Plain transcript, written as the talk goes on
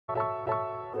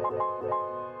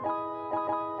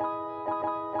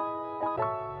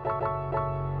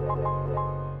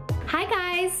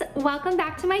welcome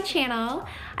back to my channel.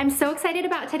 I'm so excited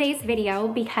about today's video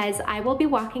because I will be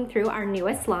walking through our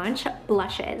newest launch,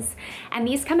 blushes. And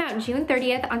these come out June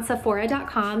 30th on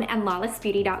Sephora.com and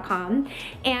LawlessBeauty.com.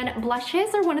 And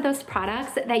blushes are one of those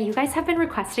products that you guys have been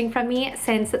requesting from me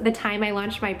since the time I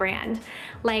launched my brand.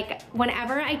 Like,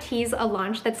 whenever I tease a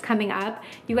launch that's coming up,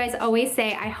 you guys always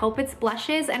say, I hope it's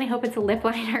blushes and I hope it's lip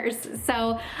liners.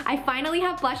 So I finally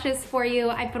have blushes for you.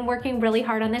 I've been working really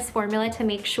hard on this formula to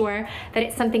make sure that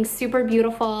it's something super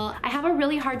beautiful. I have a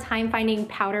really hard time finding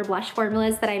powder blush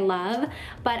formulas that I love,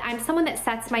 but I'm someone that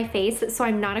sets my face, so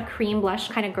I'm not a cream blush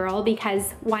kind of girl,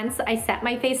 because once I set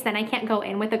my face, then I can't go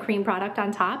in with a cream product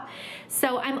on top.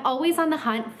 So I'm always on the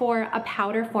hunt for a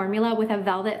powder formula with a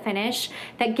velvet finish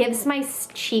that gives my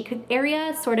cheek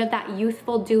area sort of that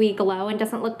youthful dewy glow and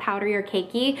doesn't look powdery or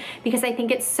cakey, because I think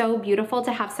it's so beautiful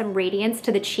to have some radiance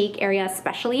to the cheek area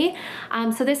especially.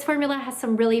 So this formula has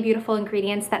some really beautiful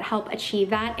ingredients that help achieve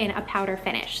that in a powder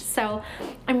finish. So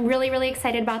I'm really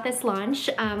excited about this launch.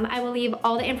 I will leave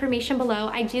all the information below.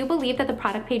 I do believe that the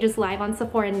product page is live on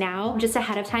Sephora now, just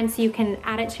ahead of time, so you can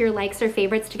add it to your likes or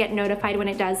favorites to get notified when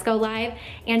it does go live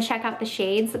and check out the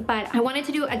shades. But I wanted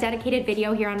to do a dedicated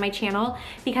video here on my channel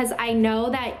because I know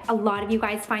that a lot of you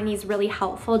guys find these really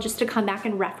helpful just to come back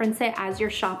and reference it as you're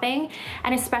shopping.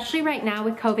 And especially right now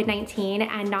with COVID-19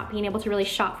 and not being able to really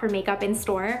shop for makeup in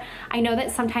store, I know that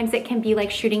sometimes it can be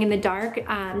like shooting in the dark,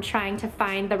 trying to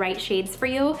find the right shades for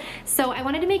you. So I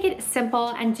wanted to make it simple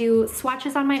and do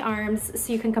swatches on my arms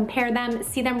so you can compare them,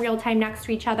 see them real time next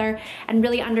to each other, and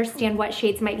really understand what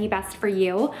shades might be best for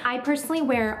you. I personally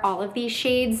wear all of these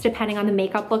shades depending on the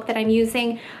makeup look that I'm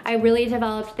using. I really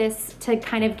developed this to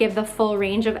kind of give the full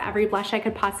range of every blush I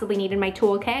could possibly need in my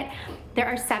toolkit. There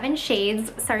are 7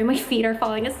 shades. Sorry, my feet are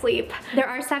falling asleep. There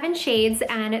are 7 shades,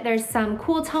 and there's some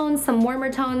cool tones, some warmer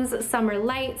tones, some are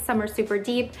light, some are super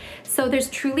deep. So there's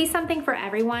truly something for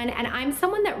everyone, and I'm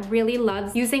someone that really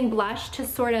loves using blush to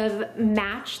sort of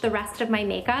match the rest of my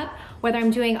makeup, whether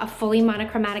I'm doing a fully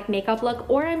monochromatic makeup look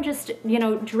or I'm just, you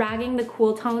know, dragging the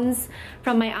cool tones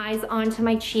from my eyes onto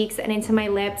my cheeks and into my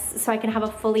lips so I can have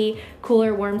a fully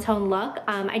cooler warm tone look.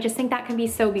 I just think that can be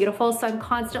so beautiful. So I'm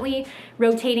constantly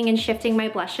rotating and shifting my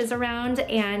blushes around,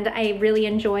 and I really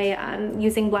enjoy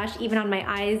using blush even on my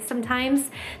eyes sometimes.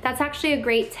 That's actually a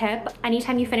great tip.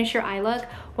 Anytime you finish your eye look,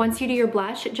 once you do your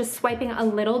blush, just swiping a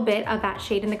little bit of that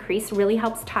shade in the crease really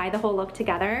helps tie the whole look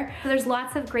together. So there's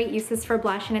lots of great uses for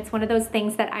blush, and it's one of those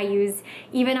things that I use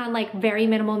even on like very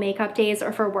minimal makeup days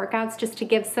or for workouts, just to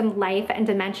give some life and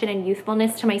dimension and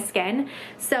youthfulness to my skin.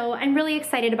 So I'm really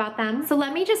excited about them. So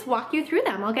let me just walk you through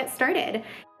them. I'll get started.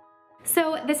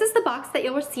 So this is the box that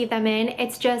you'll receive them in.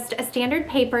 It's just a standard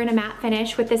paper in a matte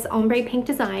finish with this ombre pink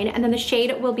design, and then the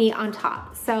shade will be on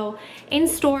top. So in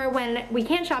store, when we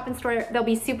can't shop in store, they'll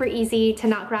be super easy to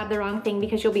not grab the wrong thing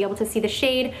because you'll be able to see the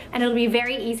shade, and it'll be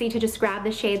very easy to just grab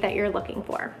the shade that you're looking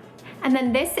for. And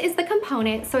then this is the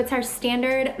component. So it's our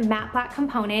standard matte black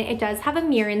component. It does have a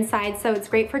mirror inside, so it's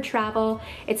great for travel.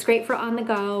 It's great for on the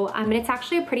go. And it's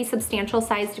actually a pretty substantial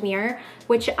sized mirror,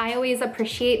 which I always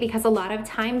appreciate because a lot of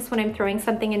times when I'm throwing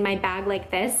something in my bag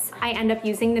like this, I end up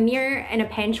using the mirror in a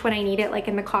pinch when I need it, like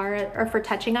in the car or for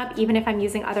touching up, even if I'm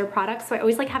using other products. So I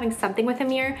always like having something with a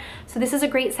mirror. So this is a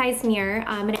great size mirror,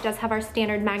 and it does have our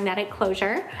standard magnetic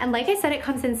closure. And like I said, it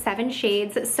comes in 7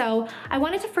 shades. So I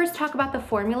wanted to first talk about the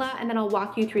formula, and then I'll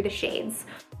walk you through the shades.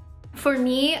 For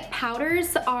me,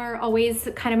 powders are always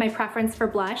kind of my preference for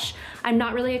blush. I'm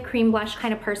not really a cream blush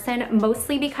kind of person,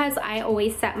 mostly because I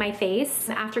always set my face.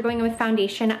 After going in with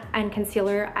foundation and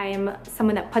concealer, I'm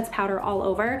someone that puts powder all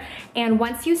over. And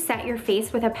once you set your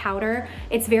face with a powder,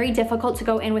 it's very difficult to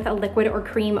go in with a liquid or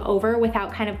cream over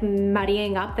without kind of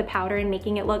muddying up the powder and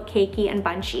making it look cakey and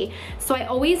bunchy. So I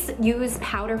always use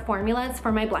powder formulas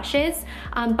for my blushes,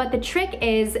 but the trick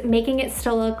is making it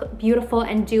still look beautiful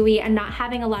and dewy and not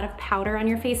having a lot of powder on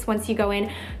your face once you go in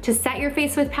to set your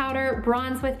face with powder,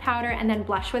 bronze with powder, and then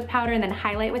blush with powder, and then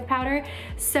highlight with powder.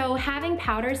 So having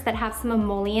powders that have some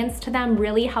emollients to them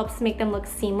really helps make them look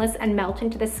seamless and melt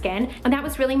into the skin. And that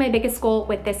was really my biggest goal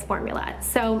with this formula.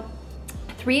 So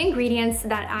 3 ingredients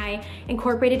that I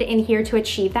incorporated in here to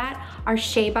achieve that are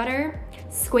shea butter,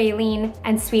 squalene,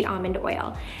 and sweet almond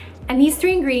oil. And these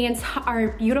 3 ingredients are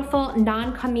beautiful,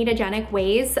 non-comedogenic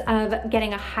ways of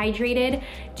getting a hydrated,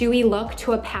 dewy look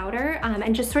to a powder,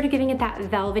 and just sort of giving it that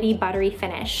velvety, buttery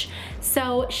finish.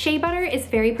 So shea butter is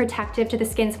very protective to the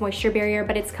skin's moisture barrier,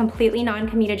 but it's completely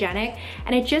non-comedogenic,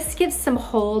 and it just gives some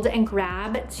hold and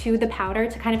grab to the powder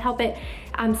to kind of help it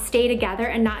stay together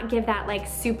and not give that like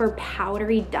super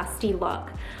powdery, dusty look.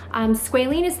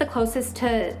 Squalene is the closest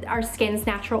to our skin's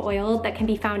natural oil that can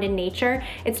be found in nature.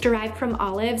 It's derived from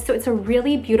olives, so it's a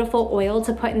really beautiful oil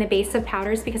to put in the base of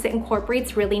powders because it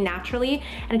incorporates really naturally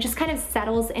and it just kind of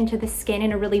settles into the skin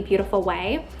in a really beautiful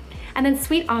way. And then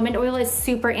sweet almond oil is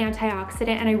super antioxidant,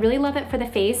 and I really love it for the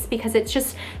face because it's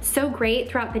just so great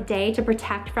throughout the day to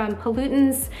protect from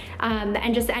pollutants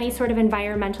and just any sort of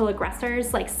environmental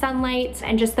aggressors like sunlight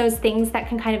and just those things that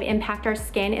can kind of impact our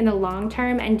skin in the long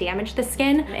term and damage the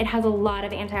skin. It has a lot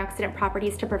of antioxidant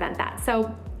properties to prevent that.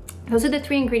 So those are the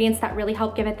 3 ingredients that really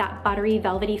help give it that buttery,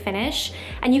 velvety finish.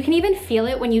 And you can even feel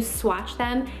it when you swatch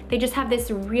them. They just have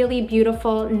this really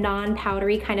beautiful,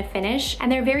 non-powdery kind of finish, and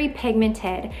they're very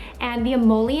pigmented. And the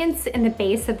emollients in the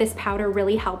base of this powder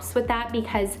really helps with that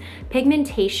because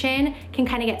pigmentation can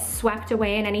kind of get swept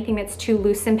away in anything that's too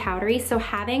loose and powdery. So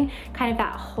having kind of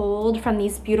that hold from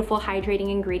these beautiful hydrating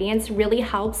ingredients really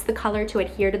helps the color to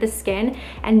adhere to the skin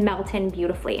and melt in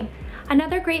beautifully.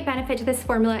 Another great benefit to this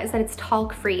formula is that it's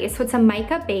talc-free, so it's a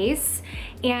mica base,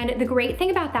 and the great thing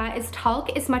about that is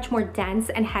talc is much more dense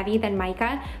and heavy than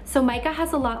mica, so mica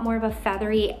has a lot more of a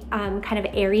feathery, kind of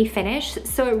airy finish,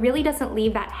 so it really doesn't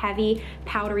leave that heavy,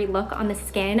 powdery look on the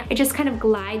skin. It just kind of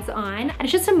glides on, and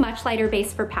it's just a much lighter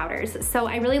base for powders, so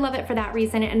I really love it for that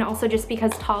reason, and also just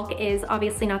because talc is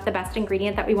obviously not the best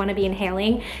ingredient that we want to be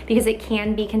inhaling because it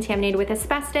can be contaminated with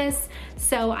asbestos,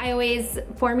 so I always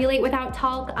formulate without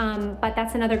talc, but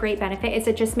that's another great benefit is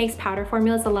it just makes powder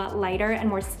formulas a lot lighter and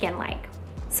more skin-like.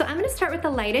 So I'm gonna start with the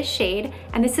lightest shade,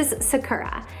 and this is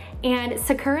Sakura. And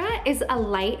Sakura is a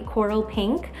light coral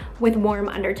pink with warm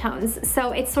undertones.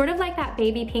 So it's sort of like that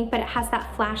baby pink, but it has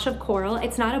that flash of coral.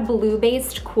 It's not a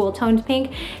blue-based, cool-toned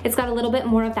pink. It's got a little bit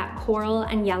more of that coral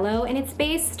and yellow in its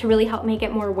base to really help make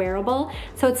it more wearable.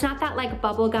 So it's not that like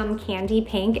bubblegum candy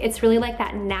pink. It's really like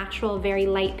that natural, very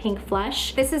light pink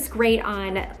flush. This is great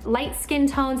on light skin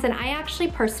tones, and I actually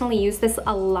personally use this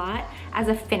a lot as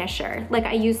a finisher. Like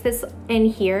I use this in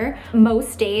here.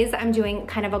 Most days I'm doing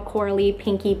kind of a corally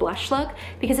pinky blush look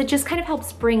because it just kind of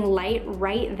helps bring light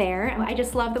right there. I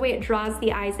just love the way it draws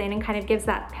the eyes in and kind of gives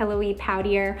that pillowy,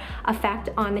 powdier effect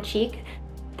on the cheek.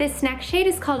 This next shade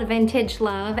is called Vintage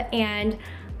Love, and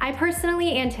I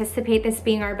personally anticipate this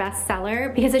being our best seller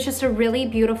because it's just a really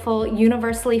beautiful,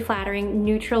 universally flattering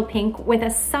neutral pink with a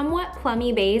somewhat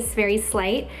plummy base, very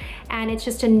slight, and it's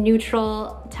just a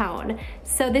neutral tone.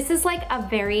 So this is like a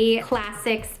very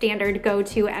classic, standard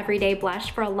go-to everyday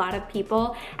blush for a lot of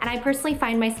people, and I personally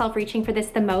find myself reaching for this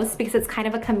the most because it's kind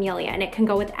of a chameleon. It can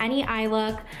go with any eye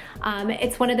look.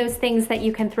 It's one of those things that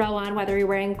you can throw on whether you're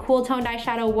wearing cool toned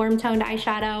eyeshadow, warm toned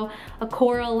eyeshadow, a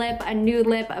coral lip, a nude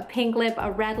lip, a pink lip,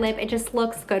 a red lip. It just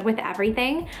looks good with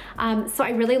everything. So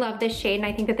I really love this shade, and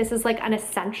I think that this is like an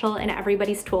essential in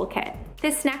everybody's toolkit.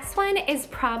 This next one is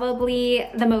probably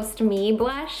the most me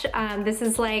blush. This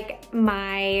is like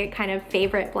my kind of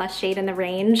favorite blush shade in the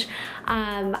range.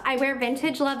 I wear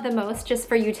Vintage Love the most just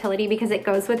for utility because it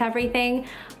goes with everything,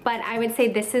 but I would say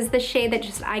this is the shade that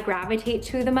just I gravitate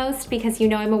to the most because you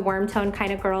know I'm a warm tone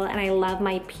kind of girl and I love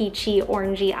my peachy,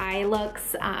 orangey eye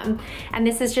looks. And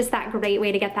this is just that great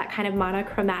way to get that kind of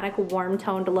monochromatic, warm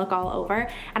toned look all over.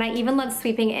 And I even love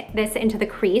sweeping this into the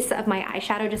crease of my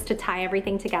eyeshadow just to tie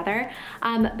everything together.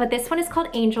 But this one is called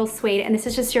Angel Suede, and this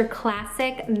is just your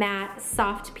classic matte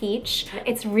soft peach.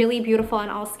 It's really beautiful on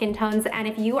all skin tones, and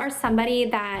if you are somebody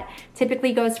that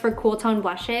typically goes for cool tone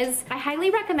blushes, I highly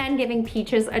recommend giving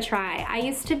peaches a try. I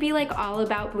used to be like all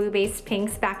about blue-based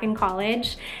pinks back in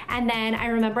college, and then I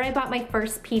remember I bought my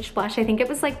first peach blush, I think it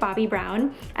was like Bobbi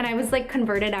Brown, and I was like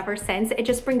converted ever since. It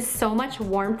just brings so much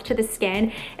warmth to the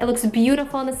skin. It looks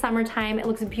beautiful in the summertime, it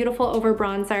looks beautiful over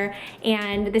bronzer,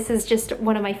 and this is just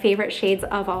one of my favorite shades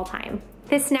of all time.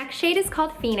 This next shade is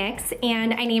called Phoenix,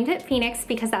 and I named it Phoenix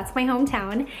because that's my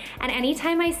hometown. And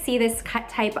anytime I see this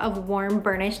type of warm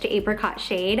burnished apricot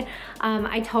shade,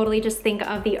 I totally just think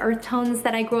of the earth tones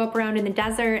that I grew up around in the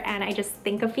desert, and I just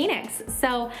think of Phoenix.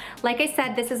 So like I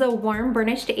said, this is a warm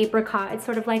burnished apricot. It's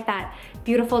sort of like that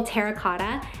beautiful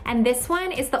terracotta, and this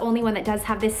one is the only one that does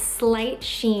have this slight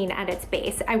sheen at its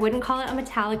base. I wouldn't call it a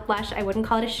metallic blush, I wouldn't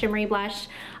call it a shimmery blush.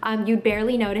 You'd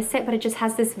barely notice it, but it just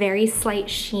has this very slight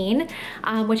sheen,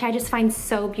 which I just find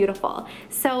so beautiful.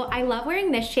 So I love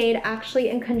wearing this shade actually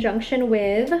in conjunction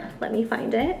with, let me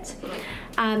find it,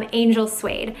 Angel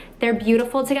Suede. They're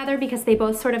beautiful together because they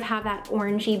both sort of have that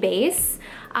orangey base.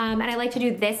 And I like to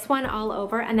do this one all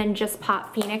over and then just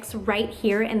pop Phoenix right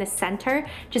here in the center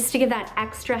just to give that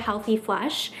extra healthy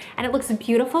flush. And it looks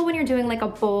beautiful when you're doing like a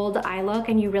bold eye look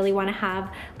and you really want to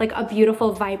have like a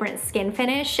beautiful vibrant skin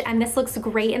finish. And this looks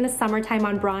great in the summertime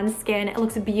on bronze skin. It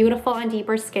looks beautiful on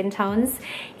deeper skin tones,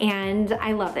 and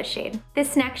I love this shade.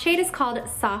 This next shade is called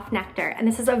Soft Nectar, and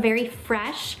this is a very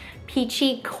fresh,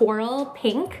 peachy coral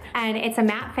pink, and it's a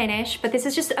matte finish, but this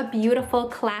is just a beautiful,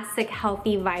 classic,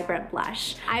 healthy, vibrant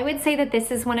blush. I would say that this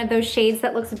is one of those shades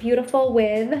that looks beautiful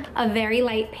with a very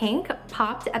light pink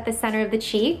popped at the center of the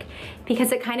cheek,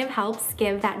 because it kind of helps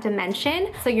give that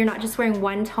dimension. So you're not just wearing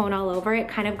one tone all over, it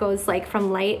kind of goes like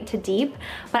from light to deep.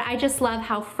 But I just love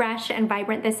how fresh and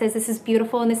vibrant this is. This is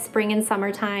beautiful in the spring and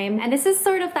summertime. And this is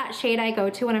sort of that shade I go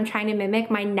to when I'm trying to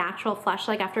mimic my natural flush,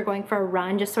 like after going for a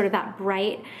run, just sort of that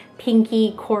bright,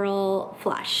 pinky coral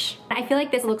flush. I feel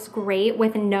like this looks great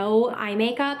with no eye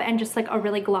makeup and just like a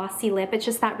really glossy lip. It's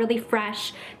just that really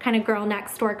fresh kind of girl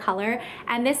next door color.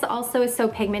 And this also is so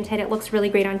pigmented, it looks really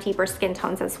great on deeper skin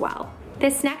tones as well.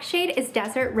 This next shade is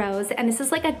Desert Rose, and this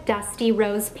is like a dusty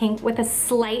rose pink with a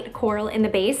slight coral in the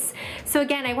base. So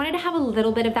again, I wanted to have a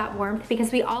little bit of that warmth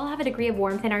because we all have a degree of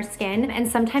warmth in our skin,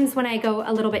 and sometimes when I go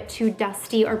a little bit too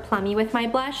dusty or plummy with my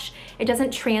blush, it doesn't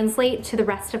translate to the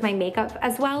rest of my makeup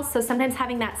as well. So sometimes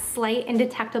having that slight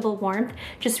indetectable warmth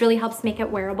just really helps make it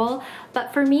wearable.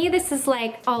 But for me, this is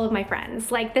like all of my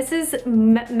friends. Like this is,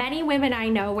 many women I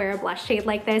know wear a blush shade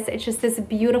like this. It's just this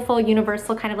beautiful,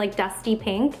 universal kind of like dusty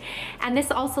pink. And this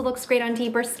also looks great on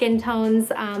deeper skin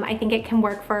tones. I think it can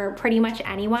work for pretty much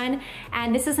anyone.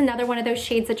 And this is another one of those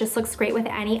shades that just looks great with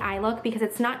any eye look because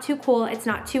it's not too cool, it's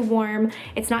not too warm,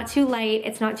 it's not too light,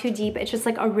 it's not too deep. It's just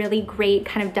like a really great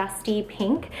kind of dusty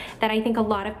pink that I think a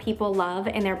lot of people love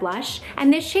in their blush.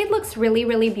 And this shade looks really,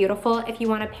 really beautiful if you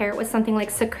want to pair it with something like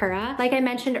Sakura. Like I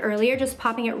mentioned earlier, just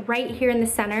popping it right here in the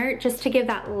center just to give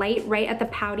that light right at the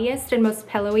poutiest and most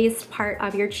pillowiest part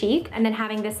of your cheek, and then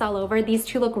having this all over. These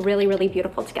two look really, really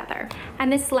beautiful together.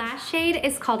 And this last shade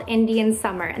is called Indian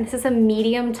Summer, and this is a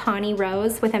medium tawny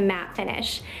rose with a matte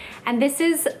finish. And this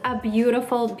is a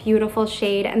beautiful, beautiful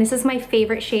shade, and this is my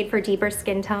favorite shade for deeper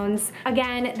skin tones.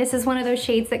 Again, this is one of those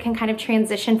shades that can kind of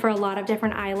transition for a lot of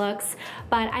different eye looks,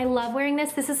 but I love wearing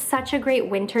this. This is such a great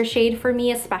winter shade for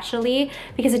me, especially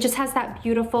because it just has that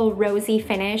beautiful rosy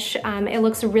finish. It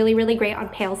looks really, really great on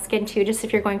pale skin too, just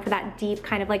if you're going for that deep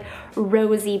kind of like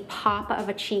rosy pop of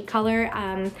a cheek color.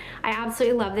 I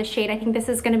absolutely love this shade. I think this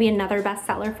is gonna be another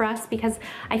bestseller for us because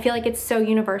I feel like it's so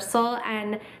universal,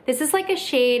 and this is like a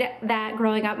shade that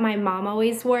growing up my mom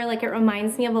always wore. Like it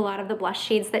reminds me of a lot of the blush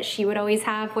shades that she would always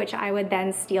have, which I would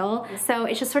then steal. So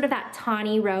it's just sort of that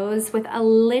tawny rose with a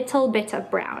little bit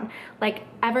of brown, like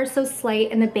ever so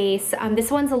slight in the base. This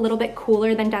one's a little bit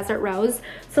cooler than Desert Rose.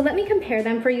 So let me compare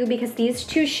them for you because these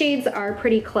two shades are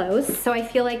pretty close. So I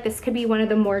feel like this could be one of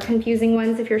the more confusing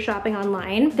ones if you're shopping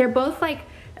online. They're both like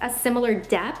a similar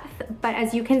depth, but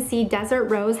as you can see, Desert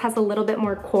Rose has a little bit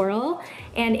more coral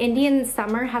and Indian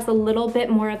Summer has a little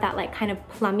bit more of that like kind of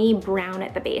plummy brown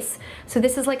at the base. So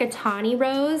this is like a tawny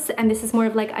rose and this is more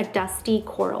of like a dusty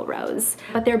coral rose,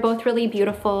 but they're both really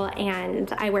beautiful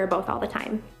and I wear both all the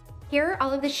time. Here are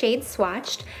all of the shades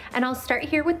swatched, and I'll start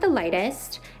here with the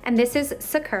lightest, and this is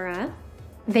Sakura,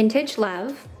 Vintage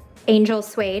Love, Angel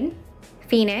Suede,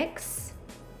 Phoenix,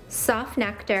 Soft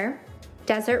Nectar,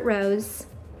 Desert Rose,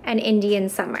 and Indian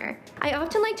Summer. I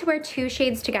often like to wear two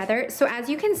shades together, so as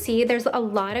you can see, there's a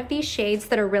lot of these shades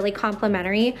that are really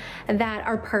complementary that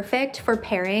are perfect for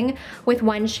pairing with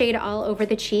one shade all over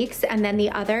the cheeks and then the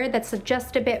other that's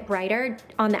just a bit brighter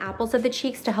on the apples of the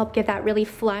cheeks to help give that really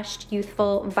flushed,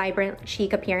 youthful, vibrant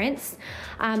cheek appearance.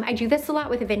 I do this a lot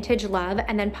with Vintage Love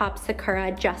and then pop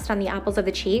Sakura just on the apples of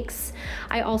the cheeks.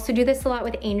 I also do this a lot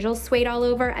with Angel Suede all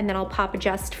over and then I'll pop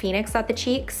just Phoenix at the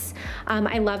cheeks.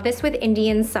 I love this with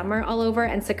Indian Summer all over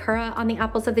and Sakura on the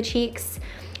apples of the cheeks.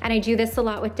 And I do this a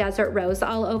lot with Desert Rose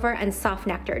all over and Soft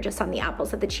Nectar just on the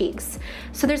apples of the cheeks.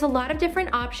 So there's a lot of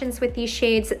different options with these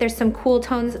shades. There's some cool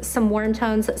tones, some warm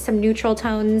tones, some neutral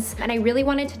tones. And I really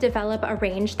wanted to develop a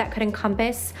range that could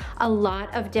encompass a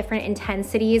lot of different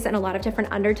intensities and a lot of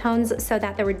different undertones so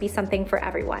that there would be something for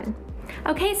everyone.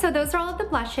 Okay, so those are all of the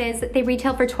blushes. They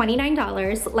retail for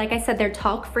 $29. Like I said, they're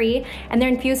talc-free and they're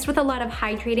infused with a lot of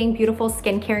hydrating, beautiful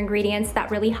skincare ingredients that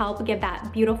really help give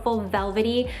that beautiful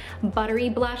velvety, buttery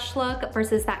blush look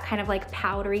versus that kind of like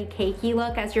powdery, cakey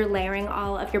look as you're layering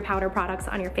all of your powder products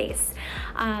on your face.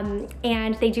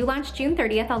 And they do launch June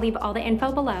 30th. I'll leave all the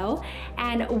info below.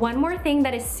 And one more thing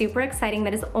that is super exciting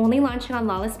that is only launching on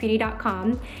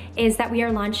lawlessbeauty.com is that we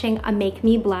are launching a Make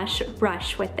Me Blush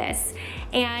brush with this.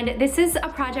 And this is a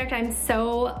project I'm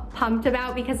so pumped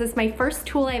about because it's my first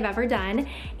tool I've ever done.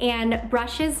 And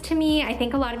brushes, to me, I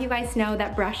think a lot of you guys know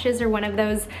that brushes are one of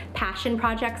those passion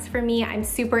projects for me. I'm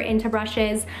super into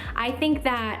brushes. I think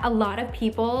that a lot of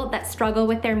people that struggle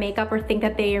with their makeup or think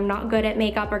that they are not good at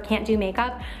makeup or can't do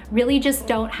makeup really just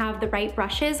don't have the right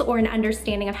brushes or an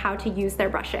understanding of how to use their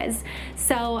brushes.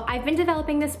 So I've been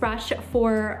developing this brush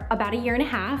for about 1.5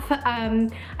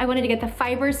 years. I wanted to get the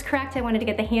fibers correct, I wanted to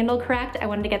get the handle correct, I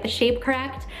wanted to get the shape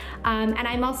correct, and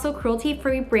I'm also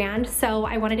cruelty-free brand, so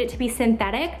I wanted it to be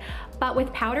synthetic. But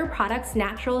with powder products,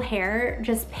 natural hair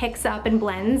just picks up and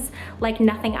blends like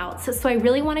nothing else. So I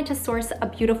really wanted to source a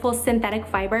beautiful synthetic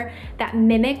fiber that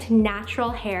mimicked natural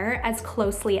hair as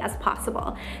closely as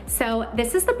possible. So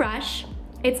this is the brush.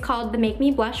 It's called the Make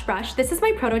Me Blush brush. This is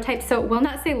my prototype, so it will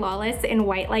not say Lawless in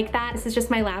white like that. This is just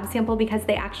my lab sample because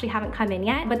they actually haven't come in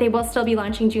yet, but they will still be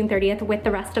launching June 30th with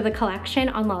the rest of the collection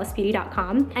on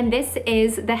lawlessbeauty.com. And this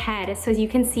is the head. So as you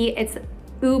can see, it's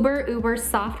uber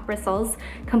soft bristles,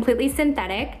 completely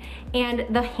synthetic, and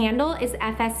the handle is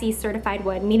FSC certified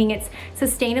wood, meaning it's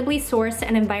sustainably sourced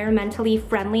and environmentally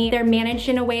friendly. They're managed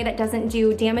in a way that doesn't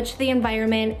do damage to the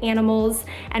environment, animals,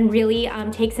 and really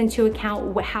takes into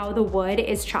account how the wood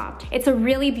is chopped. It's a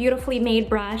really beautifully made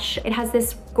brush. It has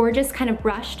this gorgeous kind of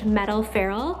brushed metal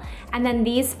ferrule, and then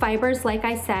these fibers, like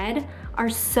I said, are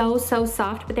so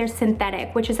soft, but they're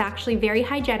synthetic, which is actually very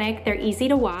hygienic. They're easy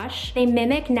to wash. They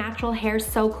mimic natural hair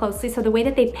so closely, so the way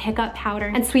that they pick up powder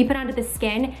and sweep it onto the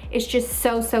skin is just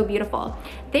so beautiful.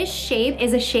 This shape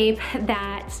is a shape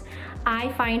that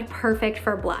I find perfect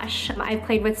for blush. I've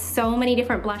played with so many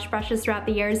different blush brushes throughout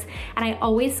the years, and I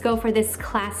always go for this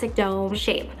classic dome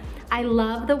shape. I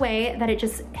love the way that it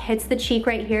just hits the cheek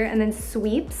right here and then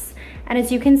sweeps. And as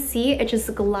you can see, it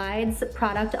just glides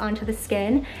product onto the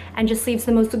skin and just leaves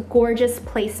the most gorgeous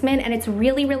placement. And it's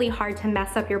really hard to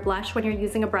mess up your blush when you're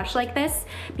using a brush like this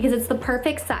because it's the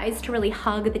perfect size to really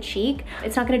hug the cheek.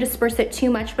 It's not gonna disperse it too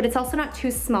much, but it's also not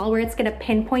too small where it's gonna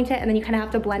pinpoint it and then you kind of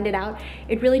have to blend it out.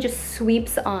 It really just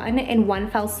sweeps on in one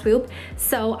fell swoop.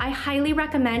 So I highly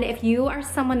recommend, if you are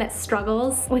someone that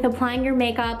struggles with applying your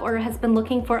makeup or has been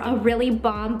looking for a really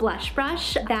bomb blush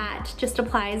brush that just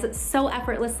applies so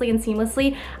effortlessly and seamlessly,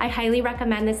 I highly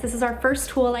recommend this. This is our first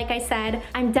tool, like I said.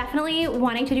 I'm definitely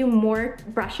wanting to do more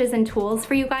brushes and tools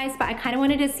for you guys, but I kind of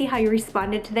wanted to see how you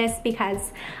responded to this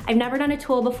because I've never done a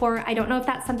tool before. I don't know if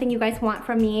that's something you guys want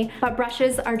from me, but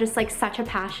brushes are just like such a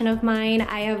passion of mine.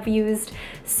 I have used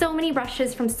so many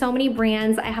brushes from so many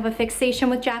brands. I have a fixation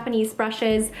with Japanese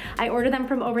brushes. I order them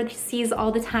from overseas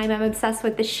all the time. I'm obsessed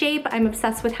with the shape. I'm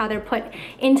obsessed with how they're put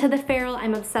into the ferrule.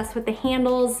 I'm obsessed with the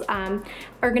handles,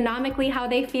 ergonomically how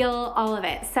they feel, all of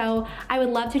it. So I would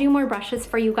love to do more brushes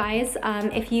for you guys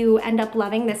if you end up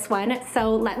loving this one.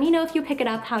 So let me know if you pick it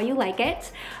up, how you like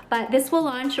it. But this will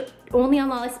launch only on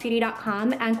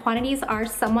lawlessbeauty.com and quantities are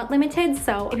somewhat limited,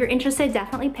 so if you're interested,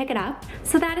 definitely pick it up.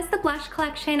 So that is the blush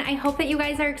collection. I hope that you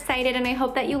guys are excited and I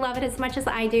hope that you love it as much as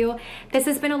I do. This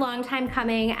has been a long time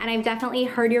coming and I've definitely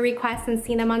heard your requests and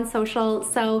seen them on social,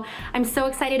 so I'm so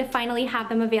excited to finally have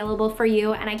them available for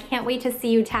you, and I can't wait to see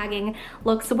you tagging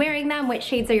looks wearing them, which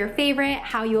shades are your favorite,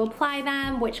 how you apply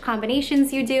them, which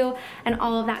combinations you do, and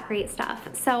all of that great stuff.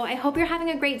 So I hope you're having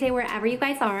a great day wherever you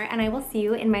guys are, and I will see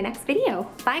you in my next video.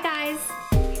 Bye guys!